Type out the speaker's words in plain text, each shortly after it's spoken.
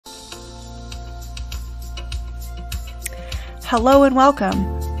Hello and welcome.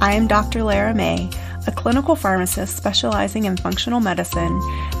 I am Dr. Lara May, a clinical pharmacist specializing in functional medicine,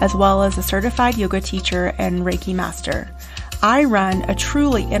 as well as a certified yoga teacher and Reiki master. I run a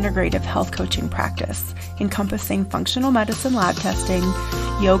truly integrative health coaching practice, encompassing functional medicine lab testing,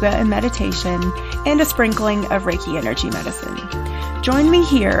 yoga and meditation, and a sprinkling of Reiki energy medicine. Join me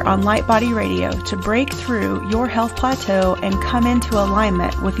here on Light Body Radio to break through your health plateau and come into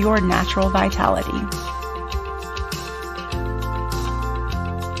alignment with your natural vitality.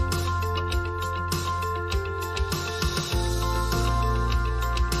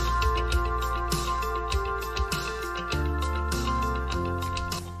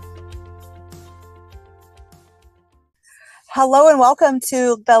 Hello and welcome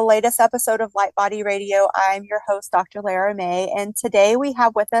to the latest episode of Light Body Radio. I'm your host, Dr. Lara May, and today we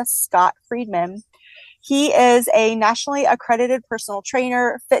have with us Scott Friedman. He is a nationally accredited personal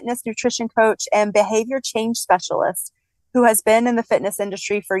trainer, fitness nutrition coach, and behavior change specialist who has been in the fitness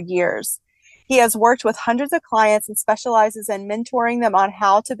industry for years. He has worked with hundreds of clients and specializes in mentoring them on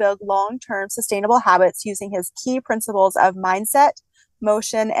how to build long-term sustainable habits using his key principles of mindset,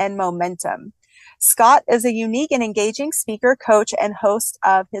 motion, and momentum. Scott is a unique and engaging speaker, coach, and host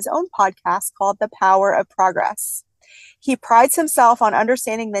of his own podcast called The Power of Progress. He prides himself on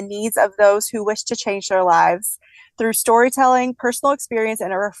understanding the needs of those who wish to change their lives. Through storytelling, personal experience,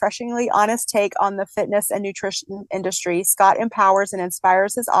 and a refreshingly honest take on the fitness and nutrition industry, Scott empowers and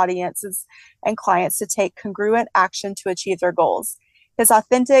inspires his audiences and clients to take congruent action to achieve their goals. His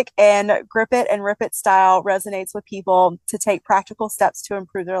authentic and grip it and rip it style resonates with people to take practical steps to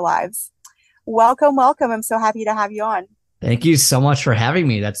improve their lives. Welcome. I'm so happy to have you on. Thank you so much for having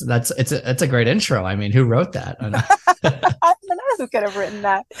me. That's a great intro. I mean, who wrote that? I don't know who could have written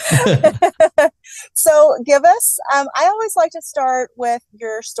that. So give us, I always like to start with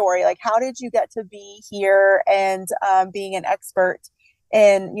your story. Like, how did you get to be here and being an expert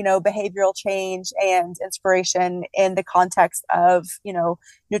in, behavioral change and inspiration in the context of,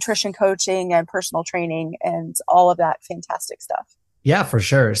 nutrition coaching and personal training and all of that fantastic stuff? Yeah, for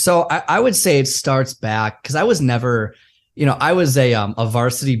sure. So I would say it starts back because I was never, I was a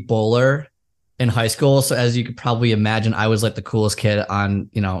varsity bowler in high school. So as you could probably imagine, I was like the coolest kid on,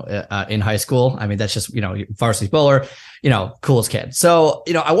 in high school. I mean, that's just, varsity bowler, coolest kid. So,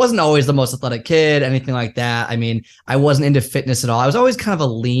 I wasn't always the most athletic kid, anything like that. I mean, I wasn't into fitness at all. I was always kind of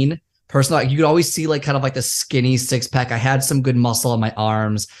a lean person. Like you could always see like kind of like the skinny six pack. I had some good muscle on my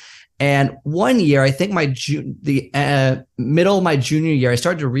arms. And one year, I think middle of my junior year, I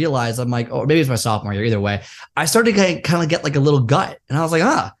started to realize, I'm like, or maybe it's my sophomore year, either way, I started to kind of get like a little gut. And I was like,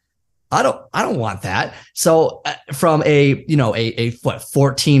 I don't want that. So from a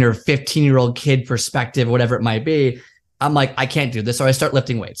 14 or 15-year-old kid perspective, whatever it might be, I'm like, I can't do this. So I start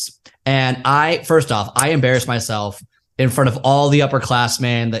lifting weights. And first off, I embarrassed myself in front of all the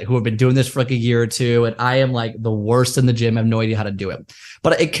upperclassmen who have been doing this for like a year or two. And I am like the worst in the gym. I have no idea how to do it,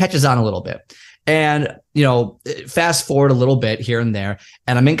 but it catches on a little bit. And, fast forward a little bit here and there,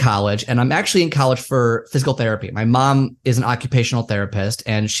 and I'm in college, and I'm actually in college for physical therapy. My mom is an occupational therapist,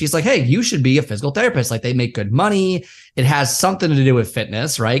 and she's like, hey, you should be a physical therapist. Like they make good money. It has something to do with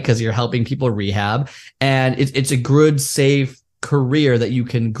fitness, right? Because you're helping people rehab, and it's a good, safe career that you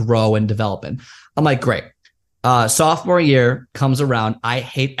can grow and develop in. I'm like, great. Sophomore year comes around. I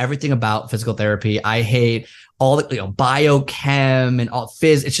hate everything about physical therapy. I hate all the biochem and all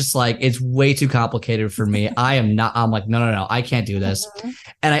phys. It's just like, it's way too complicated for me. I'm like, no, I can't do this. Mm-hmm.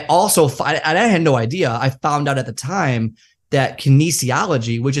 And I had no idea. I found out at the time that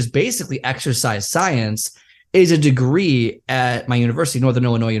kinesiology, which is basically exercise science, is a degree at my university, Northern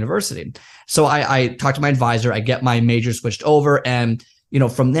Illinois University. So I talked to my advisor, I get my major switched over, and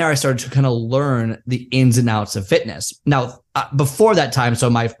from there, I started to kind of learn the ins and outs of fitness. Now, before that time, so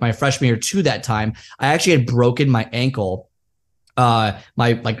my freshman year to that time, I actually had broken my ankle, in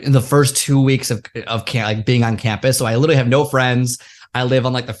the first 2 weeks of being on campus. So I literally have no friends. I live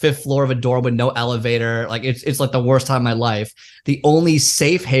on like the 5th floor of a dorm with no elevator. Like it's like the worst time of my life. The only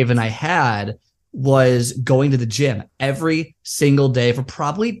safe haven I had was going to the gym every single day for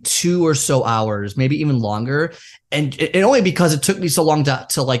probably 2 or so hours, maybe even longer. And only because it took me so long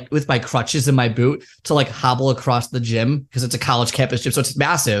to like with my crutches in my boot to like hobble across the gym because it's a college campus gym. So it's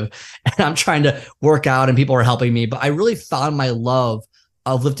massive and I'm trying to work out and people are helping me. But I really found my love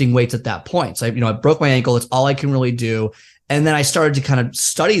of lifting weights at that point. So I broke my ankle. It's all I can really do. And then I started to kind of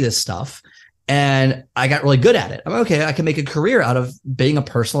study this stuff. And I got really good at it. I'm like, okay, I can make a career out of being a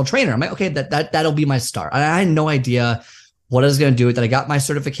personal trainer. I'm like, okay, that'll be my start. I had no idea what I was going to do with it. I got my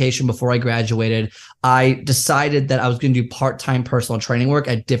certification before I graduated. I decided that I was going to do part-time personal training work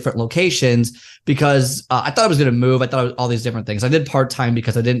at different locations because I thought I was going to move. I thought it was all these different things. I did part-time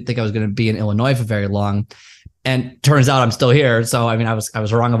because I didn't think I was going to be in Illinois for very long. And turns out I'm still here. So, I mean, I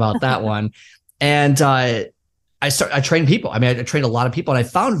was wrong about that one. And I trained people. I mean, I trained a lot of people, and I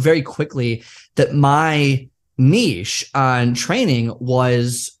found very quickly that my niche on training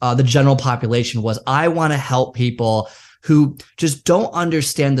was the general population. Was I want to help people who just don't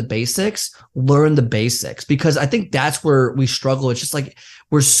understand the basics, learn the basics, because I think that's where we struggle. It's just like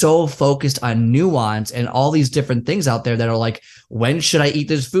we're so focused on nuance and all these different things out there that are like, when should I eat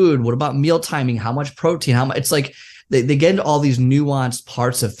this food? What about meal timing? How much protein? How much? It's like they get into all these nuanced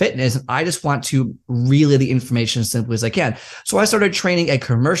parts of fitness, and I just want to relay the information as simply as I can. So I started training at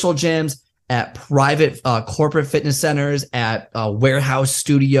commercial gyms, at private corporate fitness centers, at warehouse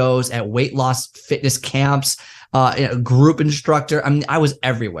studios, at weight loss fitness camps, group instructor. I mean, I was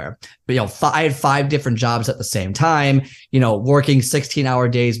everywhere. But, I had 5 different jobs at the same time, working 16-hour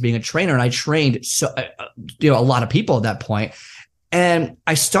days, being a trainer. And I trained a lot of people at that point. And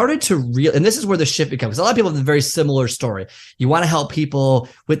I started to and this is where the shift becomes. A lot of people have a very similar story. You want to help people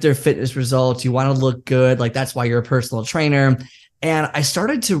with their fitness results. You want to look good. Like, that's why you're a personal trainer. And I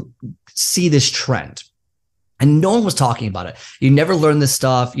started to see this trend. And no one was talking about it. You never learn this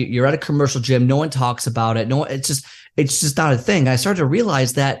stuff. You're at a commercial gym. No one talks about it. It's just not a thing. I started to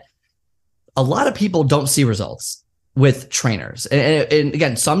realize that a lot of people don't see results with trainers. And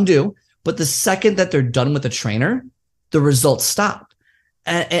again, some do, but the second that they're done with a trainer, the results stop.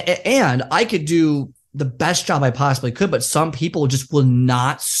 And I could do the best job I possibly could, but some people just will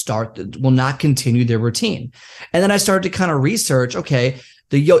not continue their routine. And then I started to kind of research, okay,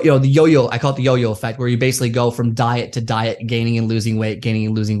 the yo-yo, I call it the yo-yo effect, where you basically go from diet to diet, gaining and losing weight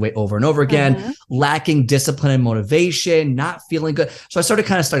over and over again, lacking discipline and motivation, not feeling good. So I started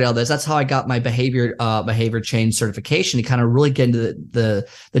kind of studying all this. That's how I got my behavior change certification, to kind of really get into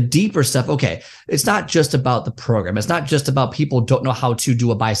the deeper stuff. Okay, it's not just about the program. It's not just about people don't know how to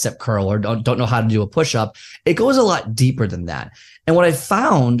do a bicep curl or don't know how to do a push-up. It goes a lot deeper than that. And what I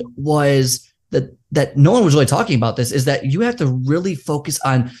found was that no one was really talking about this, is that you have to really focus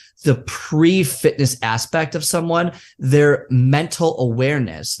on the pre-fitness aspect of someone, their mental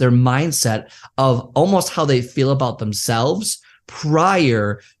awareness, their mindset of almost how they feel about themselves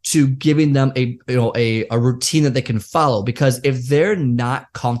prior to giving them a routine that they can follow. Because if they're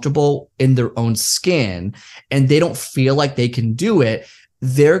not comfortable in their own skin and they don't feel like they can do it,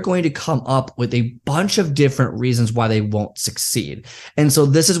 they're going to come up with a bunch of different reasons why they won't succeed. And so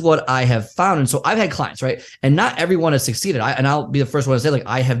this is what I have found. And so I've had clients, right? And not everyone has succeeded. And I'll be the first one to say, like,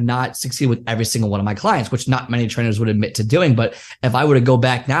 I have not succeeded with every single one of my clients, which not many trainers would admit to doing. But if I were to go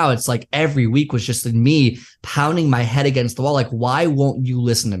back now, it's like every week was just me pounding my head against the wall. Like, why won't you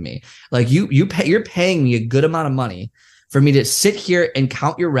listen to me? Like, you're paying me a good amount of money for me to sit here and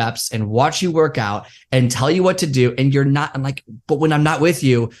count your reps and watch you work out and tell you what to do. And you're not, I'm like, but when I'm not with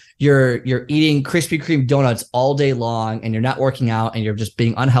you, you're eating Krispy Kreme donuts all day long, and you're not working out, and you're just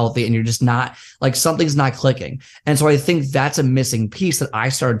being unhealthy, and you're just not, like, something's not clicking. And so I think that's a missing piece that I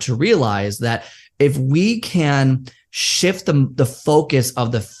started to realize, that if we can shift the focus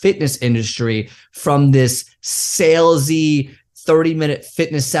of the fitness industry from this salesy 30-minute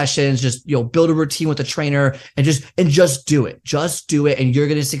fitness sessions, just, build a routine with a trainer and just do it. Just do it, and you're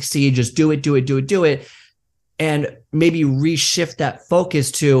going to succeed. Just do it. And maybe reshift that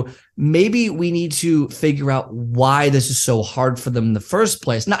focus to, maybe we need to figure out why this is so hard for them in the first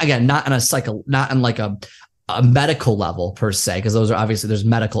place. Not on like a medical level per se, because those are obviously, there's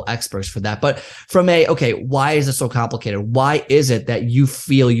medical experts for that. But from why is this so complicated? Why is it that you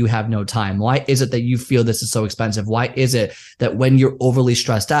feel you have no time? Why is it that you feel this is so expensive? Why is it that when you're overly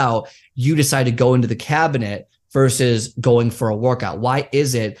stressed out, you decide to go into the cabinet versus going for a workout? Why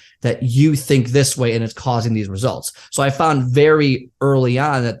is it that you think this way and it's causing these results? So I found very early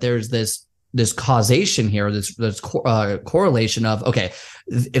on that there's this causation here, this correlation of, okay,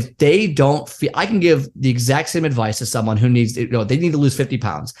 if they don't feel, I can give the exact same advice to someone who needs, they need to lose 50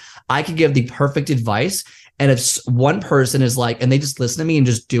 pounds. I can give the perfect advice. And if one person is like, and they just listen to me and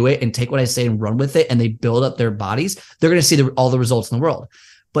just do it and take what I say and run with it, and they build up their bodies, they're going to see all the results in the world.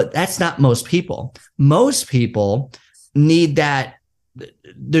 But that's not most people. Most people need that.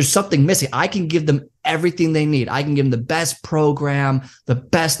 There's something missing. I can give them everything they need. I can give them the best program, the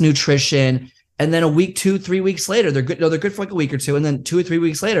best nutrition. And then a week, 2-3 weeks later, they're good. No, they're good for like a week or two. And then 2 or 3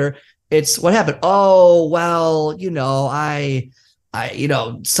 weeks later, it's what happened. Oh, well,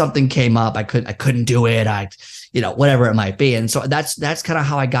 something came up. I couldn't do it. Whatever it might be. And so that's kind of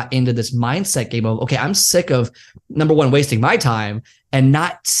how I got into this mindset game of, okay, I'm sick of, number one, wasting my time and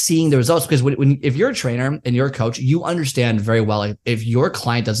not seeing the results. Because if you're a trainer and you're a coach, you understand very well, like, if your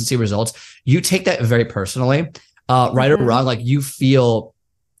client doesn't see results, you take that very personally, right or wrong. Like, you feel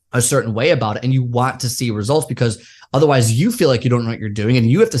a certain way about it and you want to see results, because otherwise you feel like you don't know what you're doing, and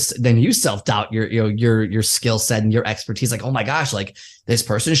you have to, then you self-doubt your skill set and your expertise. Like, oh my gosh, like, this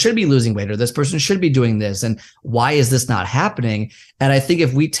person should be losing weight, or this person should be doing this, and why is this not happening? And I think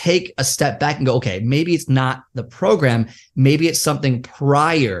if we take a step back and go, okay, maybe it's not the program, maybe it's something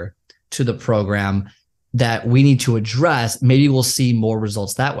prior to the program that we need to address, maybe we'll see more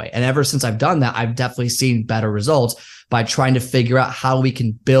results that way. And ever since I've done that, I've definitely seen better results by trying to figure out how we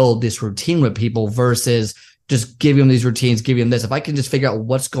can build this routine with people versus just giving them these routines, giving them this. If I can just figure out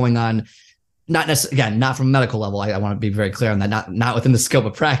what's going on, not necessarily, again, not from a medical level. I want to be very clear on that, not within the scope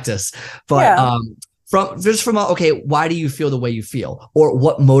of practice, but okay, why do you feel the way you feel? Or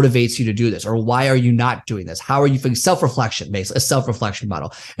what motivates you to do this? Or why are you not doing this? How are you feeling? Self-reflection, basically, a self-reflection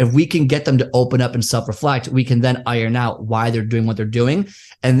model. If we can get them to open up and self-reflect, we can then iron out why they're doing what they're doing,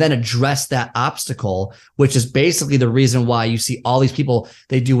 and then address that obstacle, which is basically the reason why you see all these people,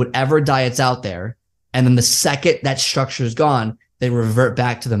 they do whatever diet's out there, and then the second that structure is gone, they revert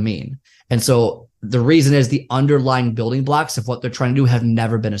back to the mean. And so the reason is the underlying building blocks of what they're trying to do have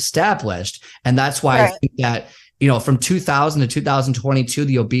never been established. And that's why I think that, from 2000 to 2022,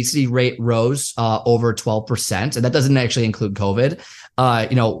 the obesity rate rose over 12%. And that doesn't actually include COVID.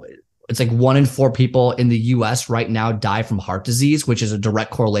 It's like 1 in 4 people in the US right now die from heart disease, which is a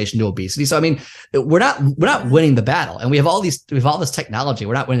direct correlation to obesity. So, I mean, we're not winning the battle, and we have all this technology.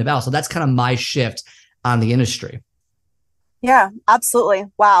 We're not winning the battle. So that's kind of my shift on the industry. Yeah, absolutely.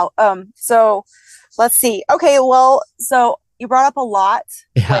 Wow. So let's see. Okay. Well, so you brought up a lot,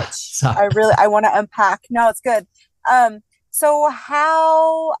 which I want to unpack. No, it's good. So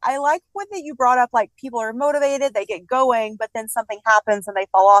how, I like when that you brought up, like, people are motivated, they get going, but then something happens and they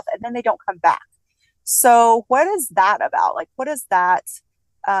fall off and then they don't come back. So what is that about? Like, what is that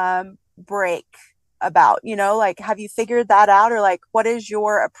break about? Like, have you figured that out? Or, like, what is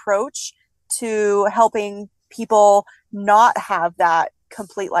your approach to helping people not have that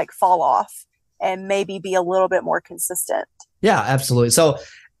complete, like, fall off and maybe be a little bit more consistent? Yeah, absolutely. So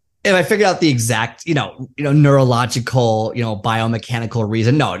if I figured out the exact, neurological, biomechanical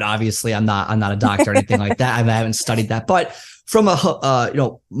reason, no, obviously I'm not a doctor or anything like that. I haven't studied that, but from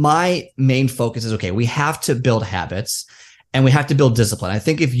my main focus is, okay, we have to build habits and we have to build discipline. I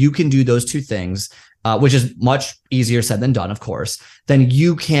think if you can do those two things, which is much easier said than done, of course, then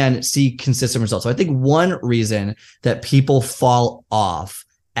you can see consistent results. So I think one reason that people fall off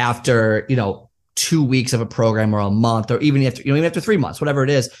after, 2 weeks of a program or a month, or even after 3 months, whatever it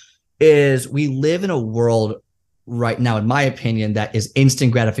is we live in a world right now, in my opinion, that is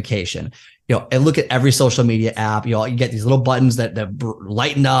instant gratification. And look at every social media app, you get these little buttons that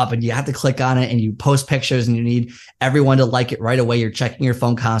lighten up and you have to click on it, and you post pictures and you need everyone to like it right away. You're checking your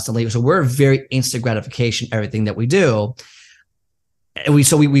phone constantly. So we're very instant gratification, everything that we do. And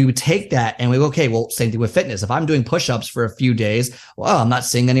we would take that and we go, okay, well, same thing with fitness. If I'm doing push-ups for a few days, well, I'm not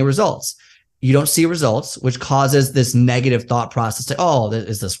seeing any results. You don't see results, which causes this negative thought process to, oh,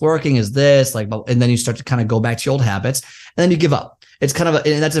 is this working? Is this like, and then you start to kind of go back to your old habits, and then you give up. It's kind of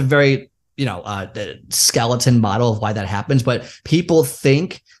and that's a very, skeleton model of why that happens. But people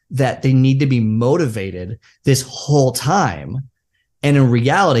think that they need to be motivated this whole time. And in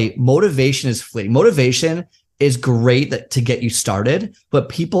reality, motivation is fleeting. Motivation is great to get you started, but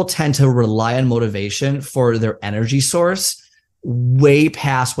people tend to rely on motivation for their energy source way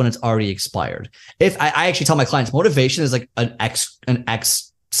past when it's already expired. If I actually tell my clients, motivation is like an ex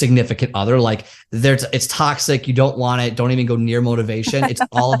significant other, like it's toxic. You don't want it. Don't even go near motivation. It's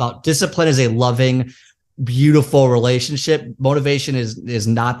all about discipline is a loving, beautiful relationship. Motivation is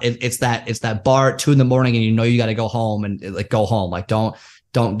not, it's that bar at 2 a.m. and you got to go home and like go home. Like don't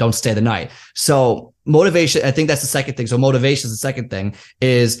stay the night. So motivation, I think that's the second thing. So motivation is the second thing,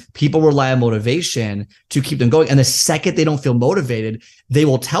 is people rely on motivation to keep them going. And the second they don't feel motivated, they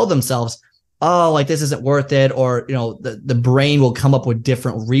will tell themselves, oh, like this isn't worth it. Or, the brain will come up with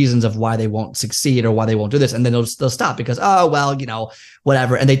different reasons of why they won't succeed or why they won't do this. And then they'll stop because, oh, well,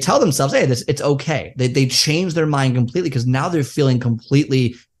 whatever. And they tell themselves, hey, it's okay. They change their mind completely because now they're feeling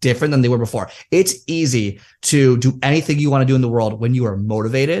completely different than they were before. It's easy to do anything you want to do in the world when you are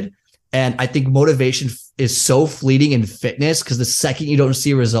motivated. And I think motivation is so fleeting in fitness because the second you don't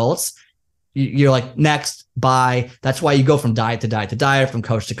see results, you're like, next, bye. That's why you go from diet to diet to diet, from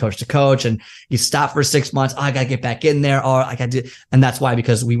coach to coach to coach, and you stop for 6 months. Oh, I got to get back in there. Or I got to, and that's why,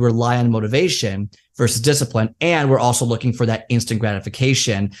 because we rely on motivation versus discipline. And we're also looking for that instant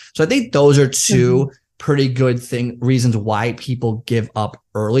gratification. So I think those are two pretty good reasons why people give up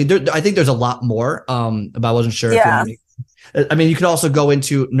early. I think there's a lot more, but I wasn't sure if you want to. I mean, you could also go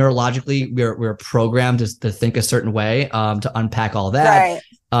into neurologically, we're programmed to think a certain way, to unpack all that.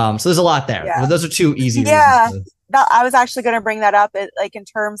 Right. So there's a lot there. Yeah. Those are two easy reasons. I was actually going to bring that up, like in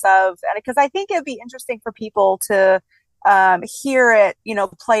terms of, because I think it'd be interesting for people to hear it,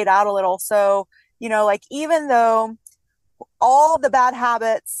 played out a little. So, like, even though all the bad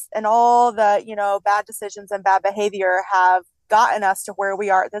habits and all the, bad decisions and bad behavior have gotten us to where we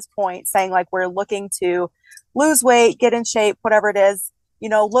are at this point, saying like we're looking to lose weight, get in shape, whatever it is,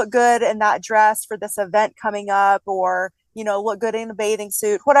 look good in that dress for this event coming up, or, look good in a bathing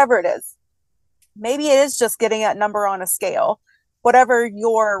suit, whatever it is. Maybe it is just getting that number on a scale. Whatever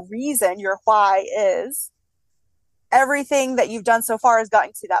your reason, your why is, everything that you've done so far has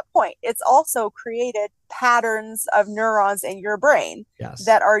gotten to that point. It's also created patterns of neurons in your brain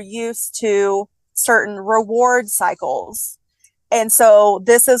that are used to certain reward cycles. And so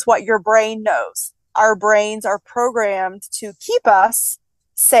this is what your brain knows. Our brains are programmed to keep us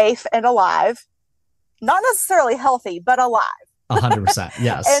safe and alive, not necessarily healthy, but alive. 100%.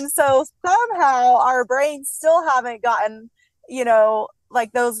 Yes. And so somehow our brains still haven't gotten,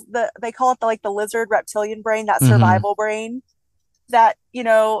 like they call it the lizard reptilian brain, that survival brain, that,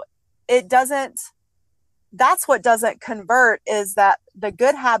 it doesn't, that's what doesn't convert, is that the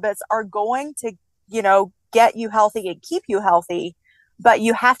good habits are going to, get you healthy and keep you healthy, but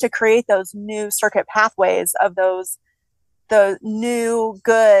you have to create those new circuit pathways of the new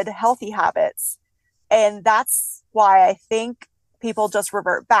good healthy habits. And that's why I think people just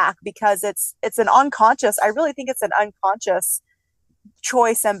revert back, because it's an unconscious, I really think it's an unconscious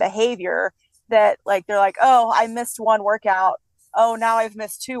choice and behavior that, like, they're like, oh, I missed one workout. Oh, now I've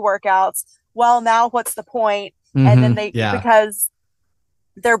missed 2 workouts. Well, now what's the point? And then because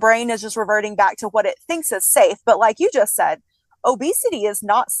their brain is just reverting back to what it thinks is safe. But like you just said, obesity is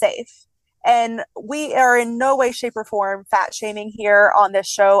not safe. And we are in no way, shape, or form fat shaming here on this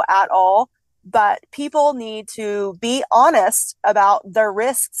show at all. But people need to be honest about the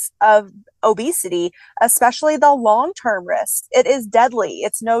risks of obesity, especially the long-term risks. It is deadly.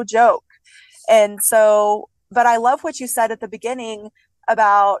 It's no joke. And so, but I love what you said at the beginning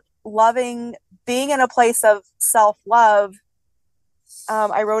about loving, being in a place of self-love.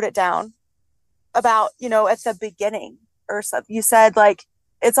 I wrote it down about, at the beginning or something. You said, like,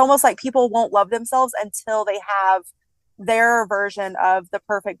 it's almost like people won't love themselves until they have their version of the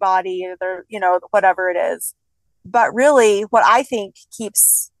perfect body, or their, whatever it is. But really, what I think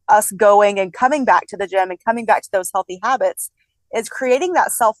keeps us going and coming back to the gym and coming back to those healthy habits is creating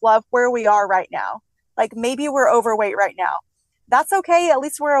that self-love where we are right now. Like, maybe we're overweight right now. That's okay. At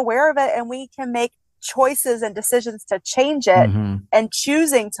least we're aware of it, and we can make choices and decisions to change it, and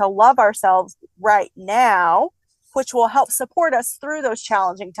choosing to love ourselves right now, which will help support us through those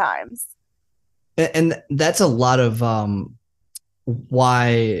challenging times. And that's a lot of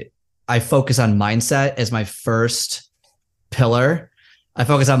why I focus on mindset as my first pillar. Because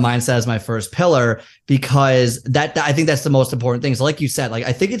that I think that's the most important thing. So like you said, like,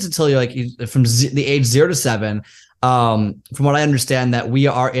 I think it's until you're like from the age 0 to 7, from what I understand, that we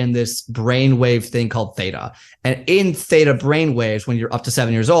are in this brainwave thing called theta. And in theta brainwaves, when you're up to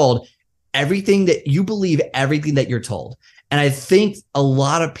 7 years old, everything that you believe, everything that you're told. And I think a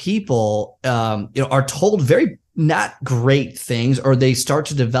lot of people, are told very not great things, or they start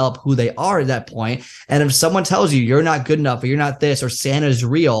to develop who they are at that point. And if someone tells you you're not good enough, or you're not this, or Santa's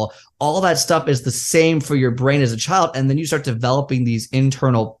real, all that stuff is the same for your brain as a child. And then you start developing these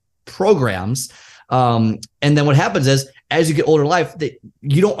internal programs. And then what happens is, as you get older in life, that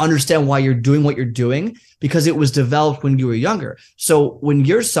you don't understand why you're doing what you're doing, because it was developed when you were younger. So when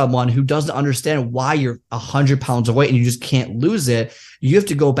you're someone who doesn't understand why you're 100 pounds of weight and you just can't lose it, you have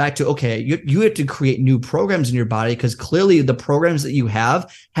to go back to, okay, you have to create new programs in your body, because clearly the programs that you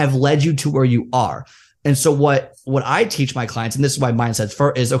have led you to where you are. And so what I teach my clients, and this is why mindset's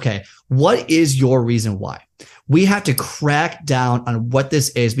first, is, okay, what is your reason why? We have to crack down on what this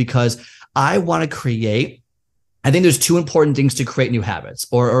is, because I want to create, I think there's 2 important things to create new habits,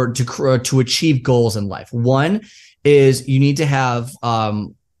 or to achieve goals in life. One is you need to have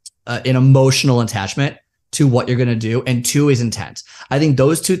an emotional attachment to what you're going to do. And 2 is intent. I think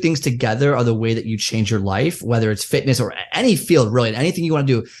those 2 things together are the way that you change your life, whether it's fitness or any field, really, anything you want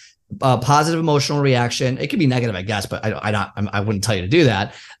to do. positive emotional reaction. It could be negative, I guess, but I wouldn't tell you to do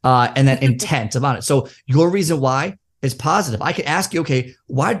that. And then intent about it. So your reason why is positive. I could ask you, okay,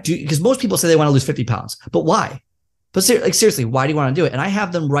 because most people say they want to lose 50 pounds, but why? But seriously, why do you want to do it? And I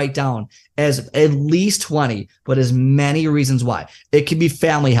have them write down as at least 20, but as many reasons why. It could be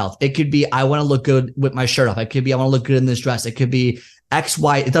family health. It could be, I want to look good with my shirt off. It could be, I want to look good in this dress. It could be X,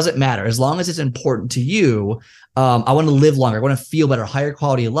 Y. It doesn't matter. As long as it's important to you, I want to live longer. I want to feel better, higher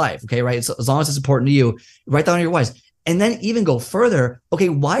quality of life. Okay, right? So as long as it's important to you, write down your whys. And then even go further. Okay,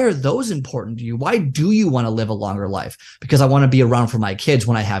 why are those important to you? Why do you want to live a longer life? Because I want to be around for my kids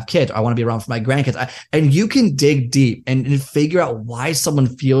when I have kids. I want to be around for my grandkids. And you can dig deep and figure out why someone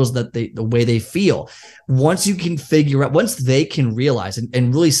feels that the way they feel. Once you can figure out, once they can realize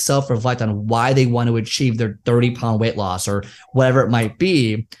and really self-reflect on why they want to achieve their 30-pound weight loss or whatever it might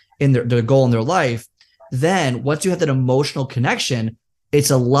be in their goal in their life, then once you have that emotional connection,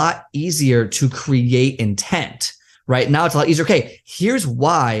 it's a lot easier to create intent. Right now, it's a lot easier. Okay, here's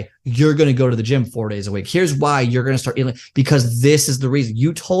why you're going to go to the gym 4 days a week. Here's why you're going to start eating, because this is the reason.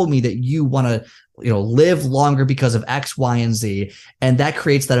 You told me that you want to, live longer because of X, Y, and Z, and that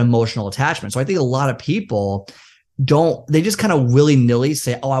creates that emotional attachment. So I think a lot of people they just kind of willy-nilly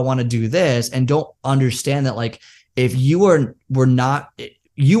say, oh, I want to do this, and don't understand that, like, if you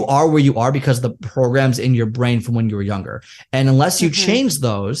you are where you are because the programs in your brain from when you were younger. And unless you change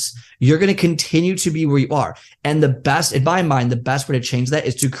those, you're going to continue to be where you are. And in my mind, the best way to change that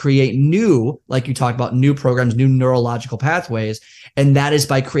is to create new, like you talked about, new programs, new neurological pathways. And that is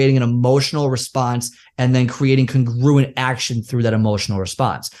by creating an emotional response and then creating congruent action through that emotional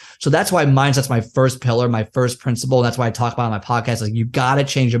response. So that's why mindset's my first pillar, my first principle. And that's why I talk about on my podcast, like, you got to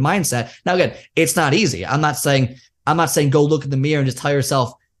change your mindset. Now, again, it's not easy. I'm not saying go look in the mirror and just tell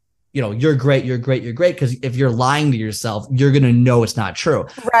yourself, you're great, you're great, you're great. Because if you're lying to yourself, you're going to know it's not true.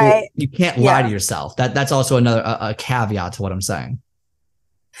 Right. But you can't lie to yourself. That's also another a caveat to what I'm saying.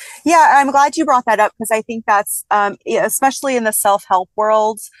 Yeah, I'm glad you brought that up, because I think that's, especially in the self-help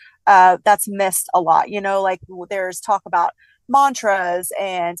world, that's missed a lot. Like, there's talk about mantras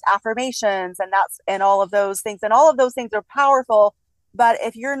and affirmations and all of those things. And all of those things are powerful. But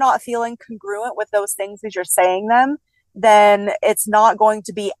if you're not feeling congruent with those things as you're saying them, then it's not going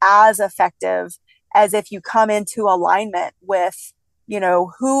to be as effective as if you come into alignment with,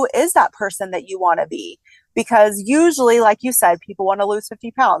 who is that person that you want to be? Because usually, like you said, people want to lose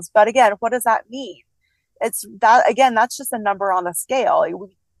 50 pounds. But again, what does that mean? It's that, again, that's just a number on the scale.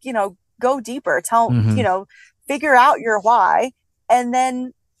 Go deeper, figure out your why. And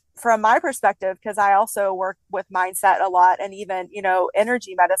then from my perspective, because I also work with mindset a lot, and even,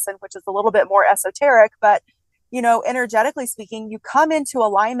 energy medicine, which is a little bit more esoteric, but, energetically speaking, you come into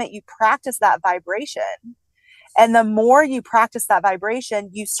alignment, you practice that vibration. And the more you practice that vibration,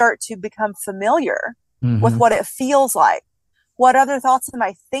 you start to become familiar with what it feels like. What other thoughts am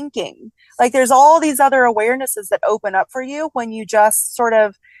I thinking? Like, there's all these other awarenesses that open up for you when you just sort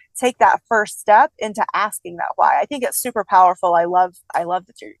of take that first step into asking that why. I think it's super powerful. I love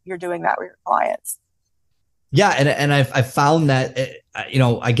that you're doing that with your clients. Yeah. And I've found that,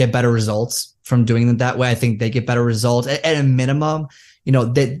 I get better results from doing it that way. I think they get better results at a minimum.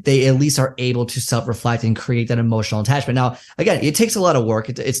 They at least are able to self-reflect and create that emotional attachment. Now, again, it takes a lot of work.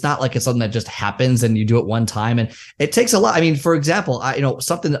 It's not like it's something that just happens and you do it one time. And it takes a lot. I mean, for example,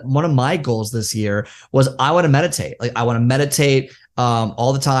 one of my goals this year was I want to meditate. Like, I want to meditate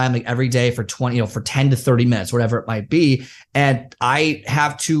all the time, like every day for 10 to 30 minutes, whatever it might be. And I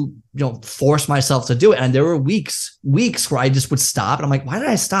have to, force myself to do it. And there were weeks where I just would stop. And I'm like, why did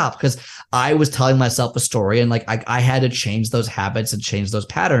I stop? Because I was telling myself a story, and like, I had to change those habits and change those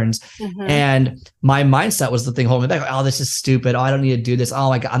patterns. And my mindset was the thing holding me back. Oh, this is stupid. Oh, I don't need to do this. Oh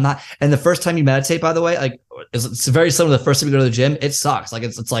my God, I'm not. And the first time you meditate, by the way, like, it's very similar to the first time you go to the gym. It sucks. Like,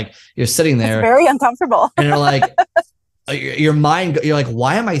 it's like you're sitting there. It's very uncomfortable. And you're like, your mind, you're like,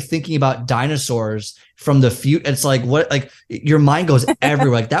 why am I thinking about dinosaurs from the future? It's like, what, like, your mind goes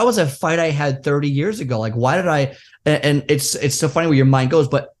everywhere. Like, that was a fight I had 30 years ago. Like, why did I, and it's so funny where your mind goes,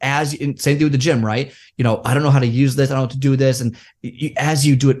 but same thing with the gym, right? I don't know how to use this. I don't know what to do this. And as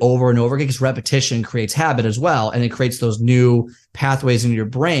you do it over and over again, because repetition creates habit as well. And it creates those new pathways in your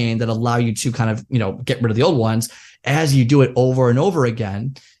brain that allow you to kind of, get rid of the old ones. As you do it over and over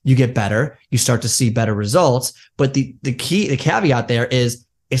again, you get better, you start to see better results. But the caveat there is,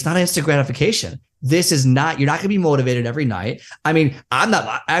 it's not instant gratification. This is not, you're not going to be motivated every night. I mean, I'm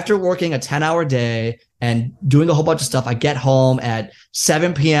not, after working a 10-hour day and doing a whole bunch of stuff, I get home at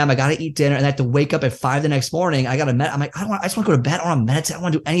 7 p.m. I got to eat dinner and I have to wake up at 5 the next morning. I'm like, I just want to go to bed. I don't want to meditate. I don't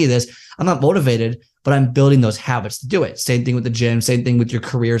want to do any of this. I'm not motivated. but I'm building those habits to do it. Same thing with the gym, same thing with your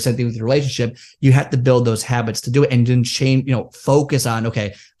career, same thing with your relationship. You have to build those habits to do it and then change, focus on,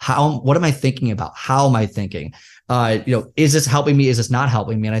 okay, what am I thinking about? How am I thinking? Is this helping me? Is this not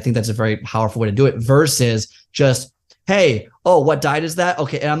helping me? And I think that's a very powerful way to do it versus just, hey, oh, what diet is that?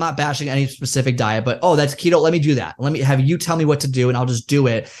 Okay. And I'm not bashing any specific diet, but that's keto. Let me do that. Let me have you tell me what to do and I'll just do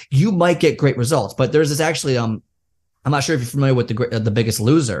it. You might get great results, but there's this actually, I'm not sure if you're familiar with the Biggest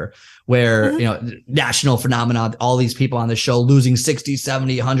Loser, where, national phenomenon, all these people on the show losing 60,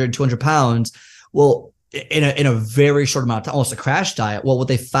 70, 100, 200 pounds. Well, in a very short amount of time, almost a crash diet. Well, what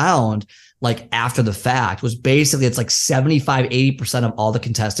they found like after the fact was basically it's like 75, 80% of all the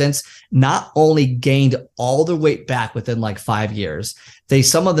contestants not only gained all their weight back within like 5 years,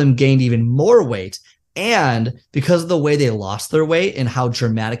 some of them gained even more weight. And because of the way they lost their weight and how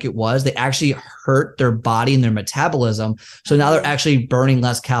dramatic it was, they actually hurt their body and their metabolism. So now they're actually burning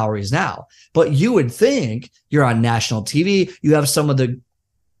less calories now. But you would think you're on national TV, you have some of the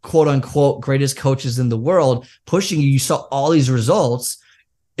quote unquote greatest coaches in the world pushing you. You saw all these results.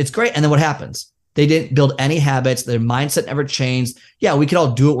 It's great. And then what happens? They didn't build any habits. Their mindset never changed. Yeah, we could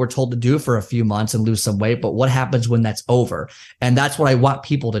all do what we're told to do for a few months and lose some weight, but what happens when that's over? And that's what I want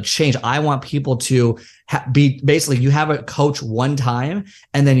people to change. I want people to be basically, you have a coach one time,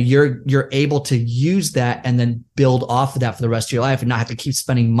 and then you're able to use that and then build off of that for the rest of your life and not have to keep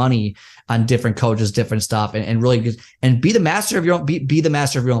spending money on different coaches, different stuff, and really be the master of your own, be the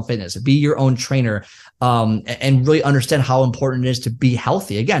master of your own fitness, be your own trainer, and really understand how important it is to be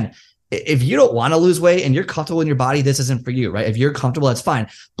healthy. Again, if you don't want to lose weight and you're comfortable in your body, this isn't for you, right? If you're comfortable, that's fine.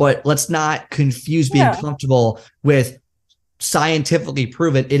 But let's not confuse being comfortable with scientifically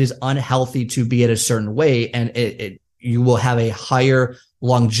proven it is unhealthy to be at a certain weight, and you will have a higher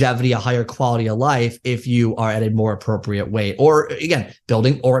longevity, a higher quality of life if you are at a more appropriate weight, or again,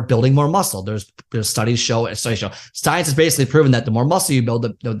 building more muscle. There's studies show science has basically proven that the more muscle you build,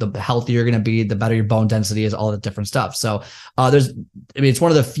 the healthier you're going to be, the better your bone density is, all the different stuff. So it's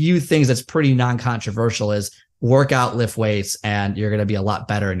one of the few things that's pretty non-controversial is work out, lift weights, and you're going to be a lot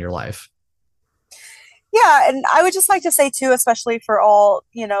better in your life. Yeah, and I would just like to say too, especially for all,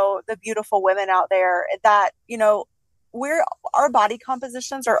 the beautiful women out there, that, our body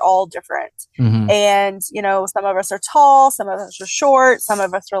compositions are all different. Mm-hmm. And, some of us are tall, some of us are short, some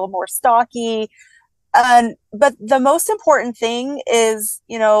of us are a little more stocky. But the most important thing is,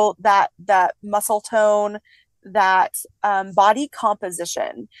 that muscle tone, that body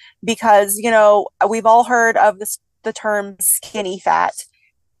composition, because, we've all heard of the term skinny fat.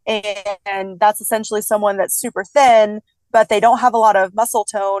 And that's essentially someone that's super thin, but they don't have a lot of muscle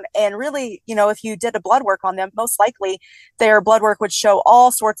tone. And really, if you did a blood work on them, most likely their blood work would show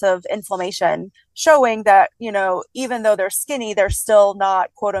all sorts of inflammation, showing that, even though they're skinny, they're still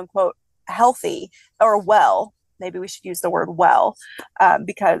not quote unquote healthy or well. Maybe we should use the word well,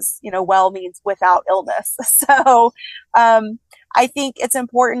 because, well means without illness. So I think it's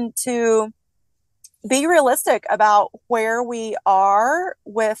important to be realistic about where we are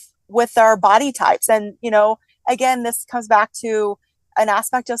with our body types. And, again, this comes back to an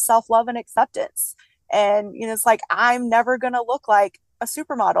aspect of self-love and acceptance. And, it's like, I'm never going to look like a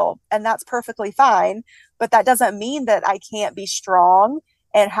supermodel, and that's perfectly fine. But that doesn't mean that I can't be strong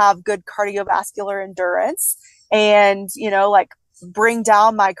and have good cardiovascular endurance and, bring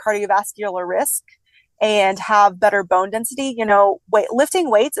down my cardiovascular risk and have better bone density. Lifting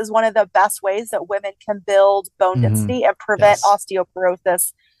weights is one of the best ways that women can build bone density and prevent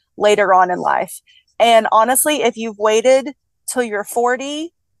osteoporosis later on in life. And honestly, if you've waited till you're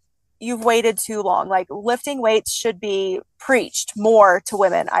 40, you've waited too long. Like, lifting weights should be preached more to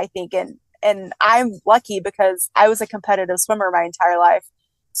women, I think. And I'm lucky because I was a competitive swimmer my entire life.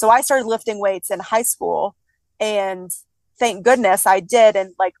 So I started lifting weights in high school, and thank goodness I did.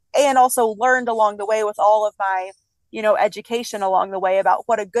 And also learned along the way with all of my, education along the way about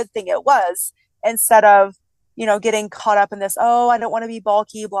what a good thing it was, instead of, getting caught up in this, oh, I don't want to be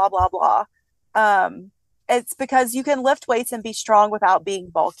bulky, blah, blah, blah. It's because you can lift weights and be strong without being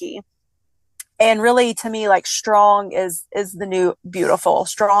bulky. And really, to me, like, strong is the new beautiful.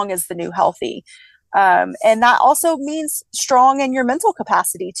 Strong is the new healthy. And that also means strong in your mental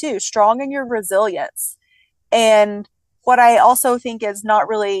capacity too, strong in your resilience. And what I also think is not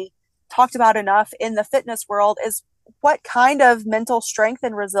really talked about enough in the fitness world is what kind of mental strength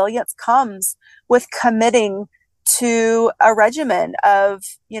and resilience comes with committing to a regimen of,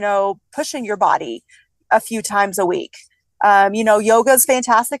 pushing your body a few times a week. Yoga is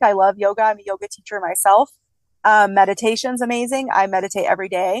fantastic. I love yoga. I'm a yoga teacher myself. Meditation's amazing. I meditate every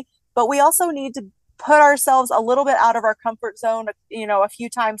day, but we also need to put ourselves a little bit out of our comfort zone, a few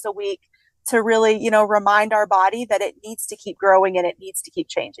times a week to really, remind our body that it needs to keep growing and it needs to keep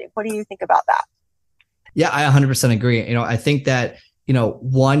changing. What do you think about that? Yeah, I 100% agree. I think that,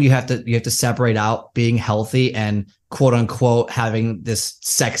 one, you have to separate out being healthy and quote unquote having this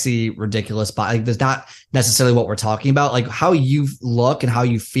sexy, ridiculous body. Like, that's not necessarily what we're talking about. Like, how you look and how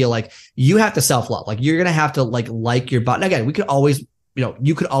you feel, like you have to self-love. Like, you're going to have to like your body. And again, we could always,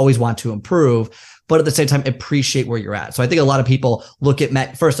 you could always want to improve, but at the same time, appreciate where you're at. So I think a lot of people look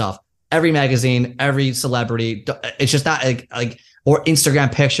at, first off, every magazine, every celebrity, it's just not like or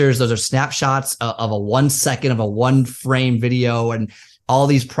Instagram pictures. Those are snapshots of a 1 second of a 1 frame video, and all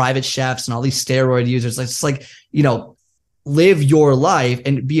these private chefs and all these steroid users. It's like, live your life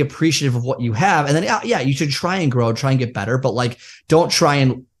and be appreciative of what you have. And then, yeah, you should try and grow, try and get better, but like, don't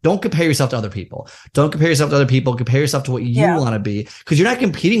compare yourself to other people. Don't compare yourself to other people. Compare yourself to what you want to be, because you're not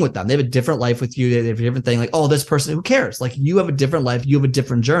competing with them. They have a different life with you. They have a different thing. Like, oh, this person, who cares? Like, you have a different life. You have a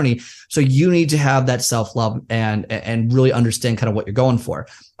different journey. So you need to have that self-love and really understand kind of what you're going for.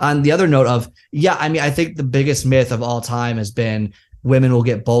 On the other note of, I think the biggest myth of all time has been women will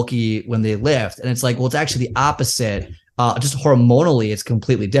get bulky when they lift. And it's like, well, it's actually the opposite. Just hormonally, it's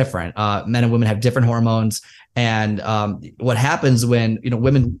completely different. Men and women have different hormones. And what happens when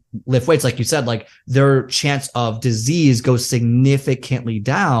women lift weights, like you said, like their chance of disease goes significantly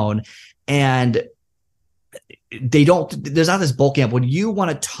down, and there's not this bulking up. When you want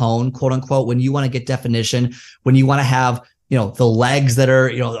to tone, quote unquote, when you want to get definition, when you want to have the legs that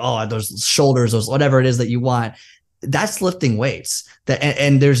are those shoulders, those whatever it is that you want, that's lifting weights.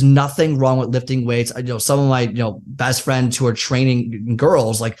 And there's nothing wrong with lifting weights. Some of my best friends who are training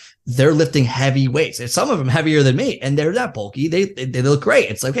girls, like they're lifting heavy weights. And some of them heavier than me, and they're that bulky. They look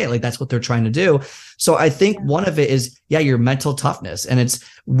great. It's okay, like that's what they're trying to do. So I think one of it is your mental toughness, and it's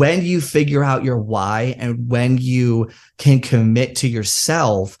when you figure out your why and when you can commit to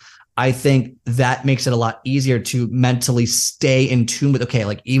yourself. I think that makes it a lot easier to mentally stay in tune with, okay,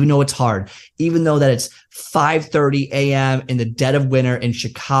 like even though it's hard, even though that it's 5:30 a.m. in the dead of winter in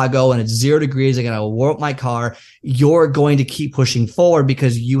Chicago and it's 0 degrees, I gotta warm up my car, you're going to keep pushing forward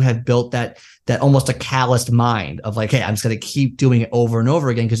because you have built that almost a calloused mind of like, hey, I'm just going to keep doing it over and over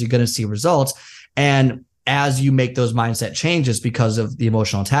again because you're going to see results. And as you make those mindset changes because of the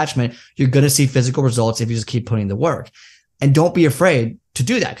emotional attachment, you're going to see physical results if you just keep putting the work. And don't be afraid to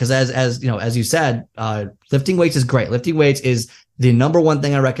do that, because as you said, lifting weights is great. Lifting weights is the number one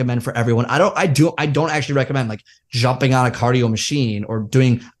thing I recommend for everyone. I don't actually recommend like jumping on a cardio machine or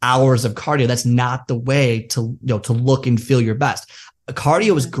doing hours of cardio. That's not the way to look and feel your best.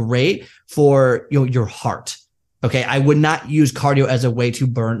 Cardio is great for your heart. Okay, I would not use cardio as a way to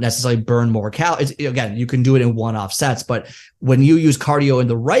necessarily burn more calories. Again, you can do it in one-off sets, but when you use cardio in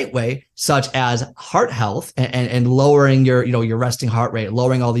the right way, such as heart health and lowering your resting heart rate,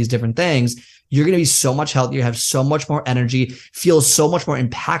 lowering all these different things, you're going to be so much healthier, have so much more energy, feel so much more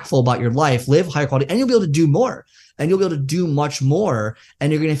impactful about your life, live higher quality, and you'll be able to do more, and you'll be able to do much more,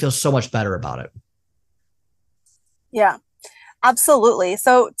 and you're going to feel so much better about it. Yeah. Absolutely.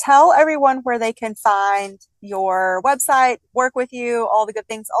 So tell everyone where they can find your website, work with you, all the good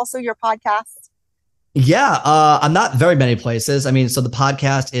things, also your podcast. Yeah, I'm not very many places. I mean, so the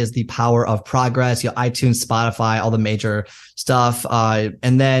podcast is The Power of Progress, iTunes, Spotify, all the major stuff.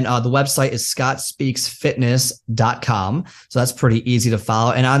 And then the website is scottspeaksfitness.com. So that's pretty easy to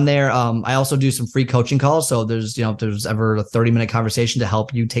follow. And on there, I also do some free coaching calls. So there's ever a 30-minute conversation to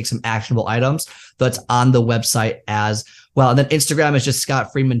help you take some actionable items. That's on the website as well. And then Instagram is just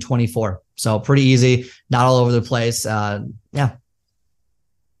Scott Friedman 24. So pretty easy, not all over the place. Yeah.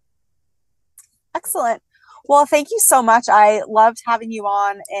 Excellent. Well, thank you so much. I loved having you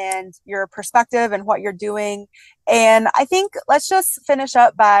on and your perspective and what you're doing. And I think let's just finish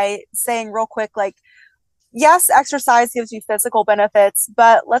up by saying real quick, like, yes, exercise gives you physical benefits,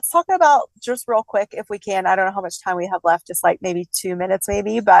 but let's talk about just real quick, if we can. I don't know how much time we have left, just like maybe 2 minutes,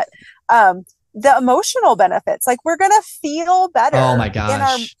 maybe, but the emotional benefits, like we're going to feel better oh my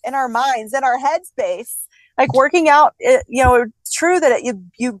gosh. in our minds, in our headspace, like working out, it's true that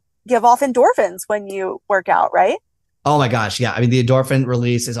you give off endorphins when you work out, right? Oh my gosh. Yeah. I mean, the endorphin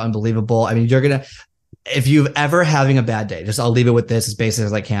release is unbelievable. I mean, if you've ever having a bad day, I'll leave it with this as basic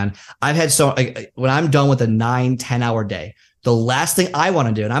as I can. I've had when I'm done with a 9-10 hour day, the last thing I want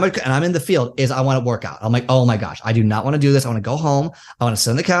to do, and I'm in the field, is I want to work out. I'm like, oh my gosh, I do not want to do this. I want to go home. I want to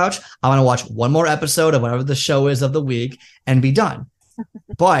sit on the couch. I want to watch one more episode of whatever the show is of the week and be done.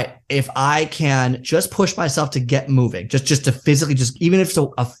 But if I can just push myself to get moving, just to physically, even if it's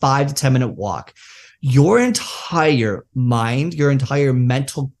a 5 to 10 minute walk, your entire mind, your entire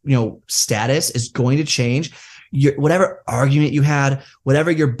mental, status is going to change. whatever argument you had,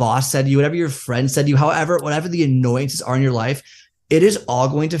 whatever your boss said to you, whatever your friend said to you, however, whatever the annoyances are in your life, it is all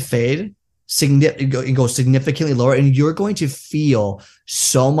going to fade and go significantly lower, and you're going to feel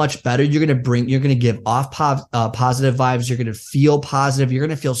so much better. You're going to give off positive vibes. You're going to feel positive. You're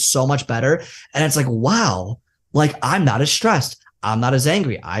going to feel so much better. And it's like, wow, like I'm not as stressed. I'm not as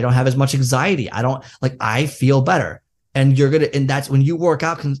angry. I don't have as much anxiety. I feel better. And that's when you work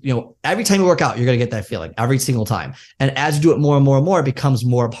out, every time you work out, you're going to get that feeling every single time. And as you do it more and more and more, it becomes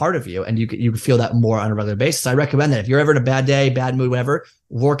more a part of you. And you feel that more on a regular basis. I recommend that if you're ever in a bad day, bad mood, whatever,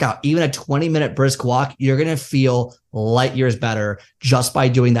 work out. Even a 20-minute brisk walk, you're going to feel light years better just by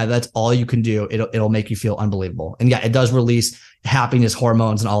doing that. That's all you can do. It'll make you feel unbelievable. And yeah, it does release happiness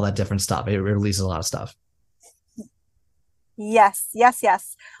hormones and all that different stuff. It releases a lot of stuff. Yes, yes,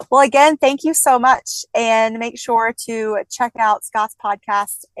 yes. Well, again, thank you so much. And make sure to check out Scott's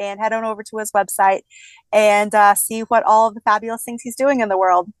podcast and head on over to his website and see what all of the fabulous things he's doing in the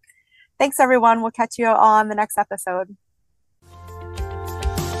world. Thanks, everyone. We'll catch you on the next episode.